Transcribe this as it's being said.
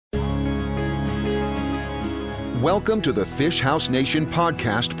Welcome to the Fish House Nation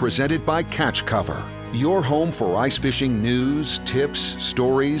podcast presented by Catch Cover, your home for ice fishing news, tips,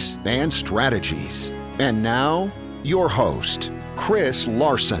 stories, and strategies. And now, your host, Chris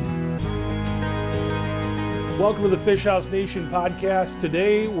Larson. Welcome to the Fish House Nation podcast.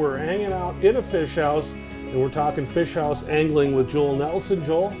 Today we're hanging out in a fish house and we're talking fish house angling with Joel Nelson.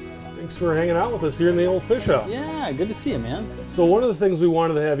 Joel, thanks for hanging out with us here in the old fish house. Yeah, good to see you, man. So one of the things we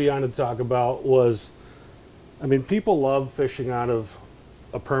wanted to have you on to talk about was, people love fishing out of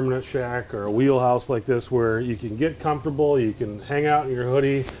a permanent shack or a wheelhouse like this where you can get comfortable, you can hang out in your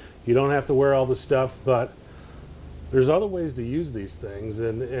hoodie, you don't have to wear all the stuff, but there's other ways to use these things.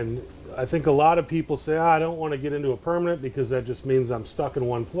 And I think a lot of people say, I don't want to get into a permanent because that just means I'm stuck in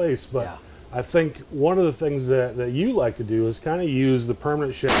one place. But yeah. I think one of the things that you like to do is kind of use the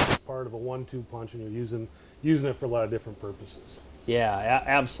permanent shack as part of a 1-2 punch, and you're using it for a lot of different purposes. Yeah,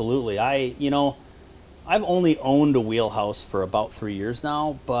 absolutely. I've only owned a wheelhouse for about 3 years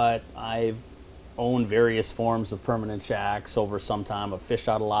now, but I've owned various forms of permanent shacks over some time. I've fished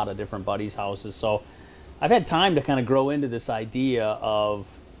out a lot of different buddies' houses, so I've had time to kind of grow into this idea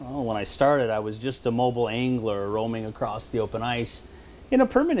of, when I started, I was just a mobile angler roaming across the open ice. And a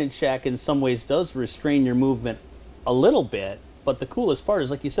permanent shack in some ways does restrain your movement a little bit, but the coolest part is,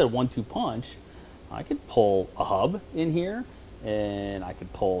 like you said, 1-2 punch. I could pull a hub in here, and I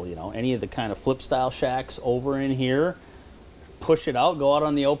could pull, any of the kind of flip style shacks over in here, push it out, go out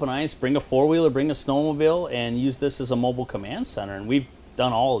on the open ice, bring a four-wheeler, bring a snowmobile, and use this as a mobile command center. And we've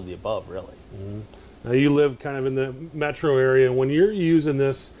done all of the above, really. Mm-hmm. Now, you live kind of in the metro area, and when you're using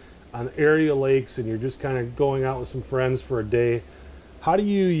this on area lakes and you're just kind of going out with some friends for a day, how do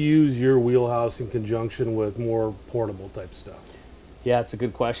you use your wheelhouse in conjunction with more portable type stuff? Yeah, it's a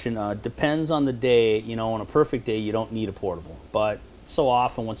good question. Depends on the day. On a perfect day, you don't need a portable. But so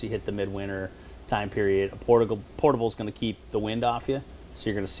often, once you hit the midwinter time period, a portable is going to keep the wind off you. So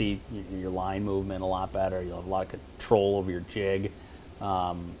you're going to see your line movement a lot better. You'll have a lot of control over your jig.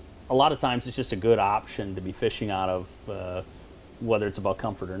 A lot of times, it's just a good option to be fishing out of, whether it's about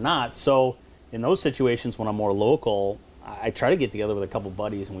comfort or not. So in those situations, when I'm more local, I try to get together with a couple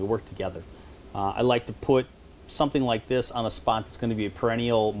buddies and we work together. I like to put something like this on a spot that's going to be a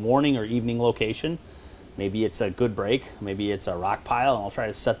perennial morning or evening location. Maybe it's a good break, maybe it's a rock pile, and I'll try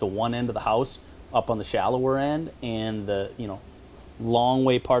to set the one end of the house up on the shallower end and the long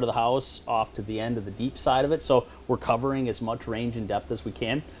way part of the house off to the end of the deep side of it, so we're covering as much range and depth as we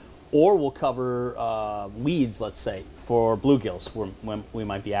can. Or we'll cover weeds, let's say, for bluegills when we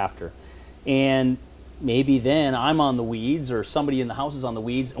might be after. And maybe then I'm on the weeds or somebody in the house is on the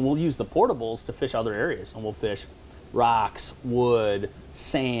weeds, and we'll use the portables to fish other areas. And we'll fish rocks, wood,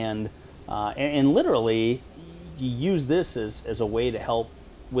 sand, and literally you use this as a way to help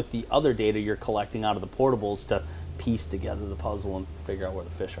with the other data you're collecting out of the portables to piece together the puzzle and figure out where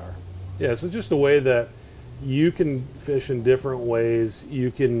the fish are. Yeah, so just a way that you can fish in different ways.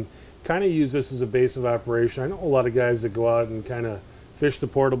 You can kind of use this as a base of operation. I know a lot of guys that go out and kind of fish the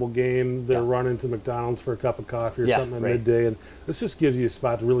portable game. They're running to McDonald's for a cup of coffee or something at midday, and this just gives you a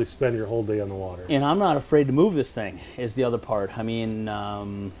spot to really spend your whole day on the water. And I'm not afraid to move this thing, is the other part.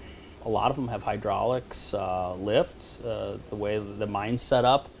 A lot of them have hydraulics, lift, the way the mine's set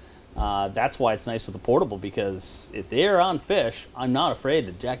up. That's why it's nice with the portable, because if they're on fish, I'm not afraid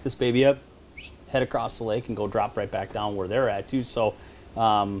to jack this baby up, head across the lake, and go drop right back down where they're at, too. So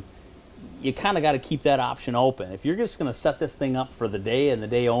you kind of got to keep that option open. If you're just going to set this thing up for the day and the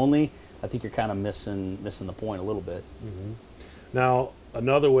day only, I think you're kind of missing the point a little bit. Mm-hmm. Now,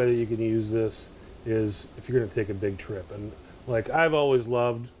 another way that you can use this is if you're going to take a big trip. And I've always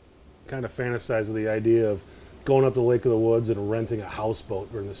loved, kind of fantasized with the idea of going up to Lake of the Woods and renting a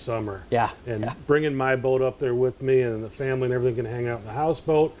houseboat during the summer. Yeah. And bringing my boat up there with me, and the family and everything can hang out in the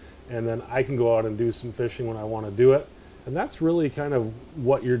houseboat, and then I can go out and do some fishing when I want to do it. And that's really kind of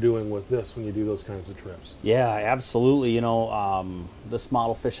what you're doing with this when you do those kinds of trips. Yeah, absolutely. This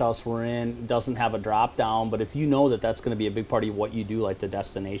model fish house we're in doesn't have a drop down, but if you know that that's going to be a big part of what you do, like the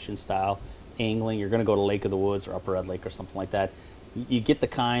destination style angling, you're going to go to Lake of the Woods or Upper Red Lake or something like that. You get the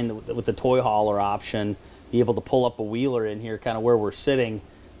kind with the toy hauler option, be able to pull up a wheeler in here kind of where we're sitting,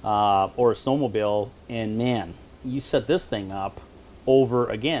 or a snowmobile, and man, you set this thing up over,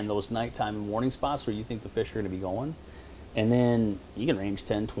 again, those nighttime and morning spots where you think the fish are going to be going. And then you can range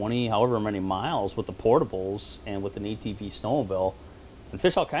 10, 20, however many miles with the portables and with an ATV snowmobile and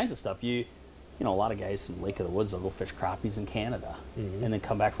fish all kinds of stuff. A lot of guys in Lake of the Woods will go fish crappies in Canada, mm-hmm. and then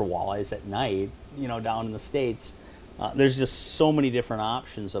come back for walleyes at night, down in the States. There's just so many different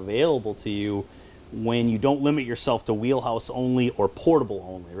options available to you when you don't limit yourself to wheelhouse only or portable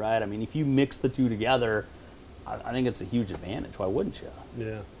only, right? If you mix the two together, I think it's a huge advantage. Why wouldn't you?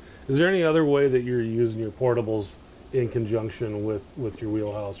 Yeah. Is there any other way that you're using your portables in conjunction with your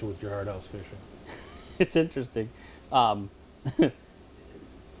wheelhouse or with your hard house fishing? It's interesting.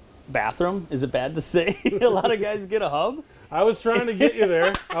 Bathroom, is it bad to say? A lot of guys get a hub. I was trying to get you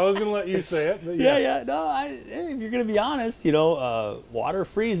there. I was going to let you say it. But Yeah. No, if you're going to be honest, water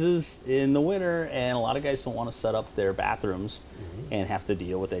freezes in the winter, and a lot of guys don't want to set up their bathrooms and have to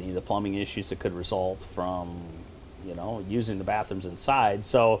deal with any of the plumbing issues that could result from, using the bathrooms inside.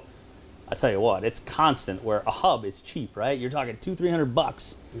 So I tell you what, it's constant. Where a hub is cheap, right? You're talking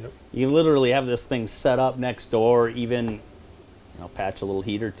 $200-300. Yep. You can literally have this thing set up next door, even patch a little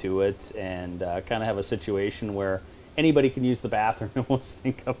heater to it, and kind of have a situation where anybody can use the bathroom and won't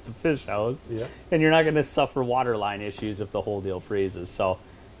stink up the fish house. Yeah. And you're not going to suffer water line issues if the whole deal freezes. So,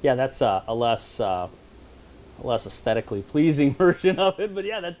 yeah, that's a less aesthetically pleasing version of it. But,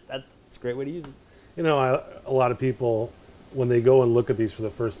 yeah, that's a great way to use it. A lot of people, when they go and look at these for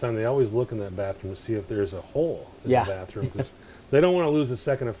the first time, they always look in that bathroom to see if there's a hole in the bathroom, because they don't want to lose a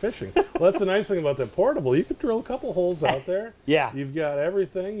second of fishing. Well, that's the nice thing about that portable. You could drill a couple holes out there. Yeah. You've got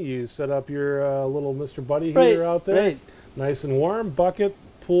everything. You set up your little Mr. Buddy heater out there. Right. Nice and warm. Bucket,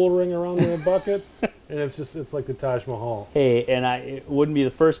 pool ring around the bucket. And it's like the Taj Mahal. Hey, and it wouldn't be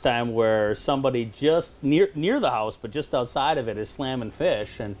the first time where somebody just near the house, but just outside of it, is slamming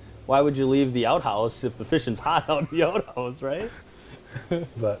fish. And why would you leave the outhouse if the fishing's hot out in the outhouse, right?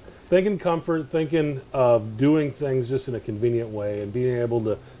 But thinking comfort, thinking of doing things just in a convenient way, and being able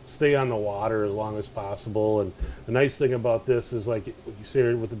to stay on the water as long as possible. And the nice thing about this is, like you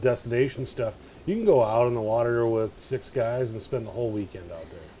say with the destination stuff, you can go out in the water with 6 guys and spend the whole weekend out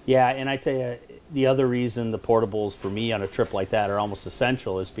there. Yeah, and I tell you, the other reason the portables for me on a trip like that are almost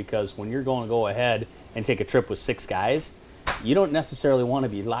essential is because when you're going to go ahead and take a trip with 6 guys, you don't necessarily want to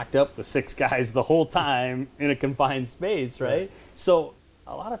be locked up with 6 guys the whole time in a confined space, right? So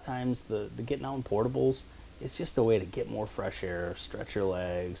a lot of times the getting out in portables, it's just a way to get more fresh air, stretch your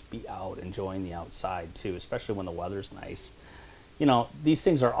legs, be out enjoying the outside too, especially when the weather's nice. These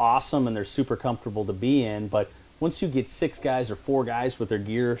things are awesome and they're super comfortable to be in, but once you get 6 guys or 4 guys with their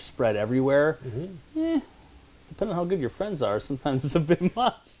gear spread everywhere, depending on how good your friends are, sometimes it's a bit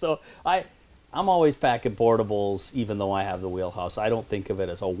much. So I'm always packing portables, even though I have the wheelhouse. I don't think of it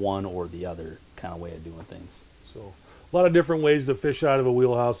as a one or the other kind of way of doing things. So a lot of different ways to fish out of a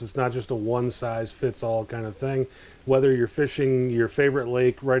wheelhouse. It's not just a one-size-fits-all kind of thing. Whether you're fishing your favorite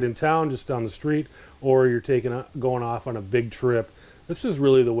lake right in town, just down the street, or you're going off on a big trip, this is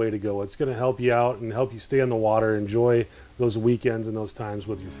really the way to go. It's going to help you out and help you stay on the water, enjoy those weekends and those times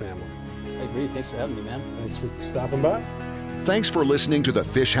with your family. I agree. Thanks for having me, man. Thanks for stopping by. Thanks for listening to the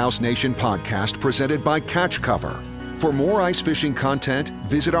Fish House Nation podcast presented by Catch Cover. For more ice fishing content,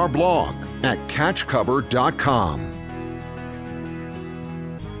 visit our blog at catchcover.com.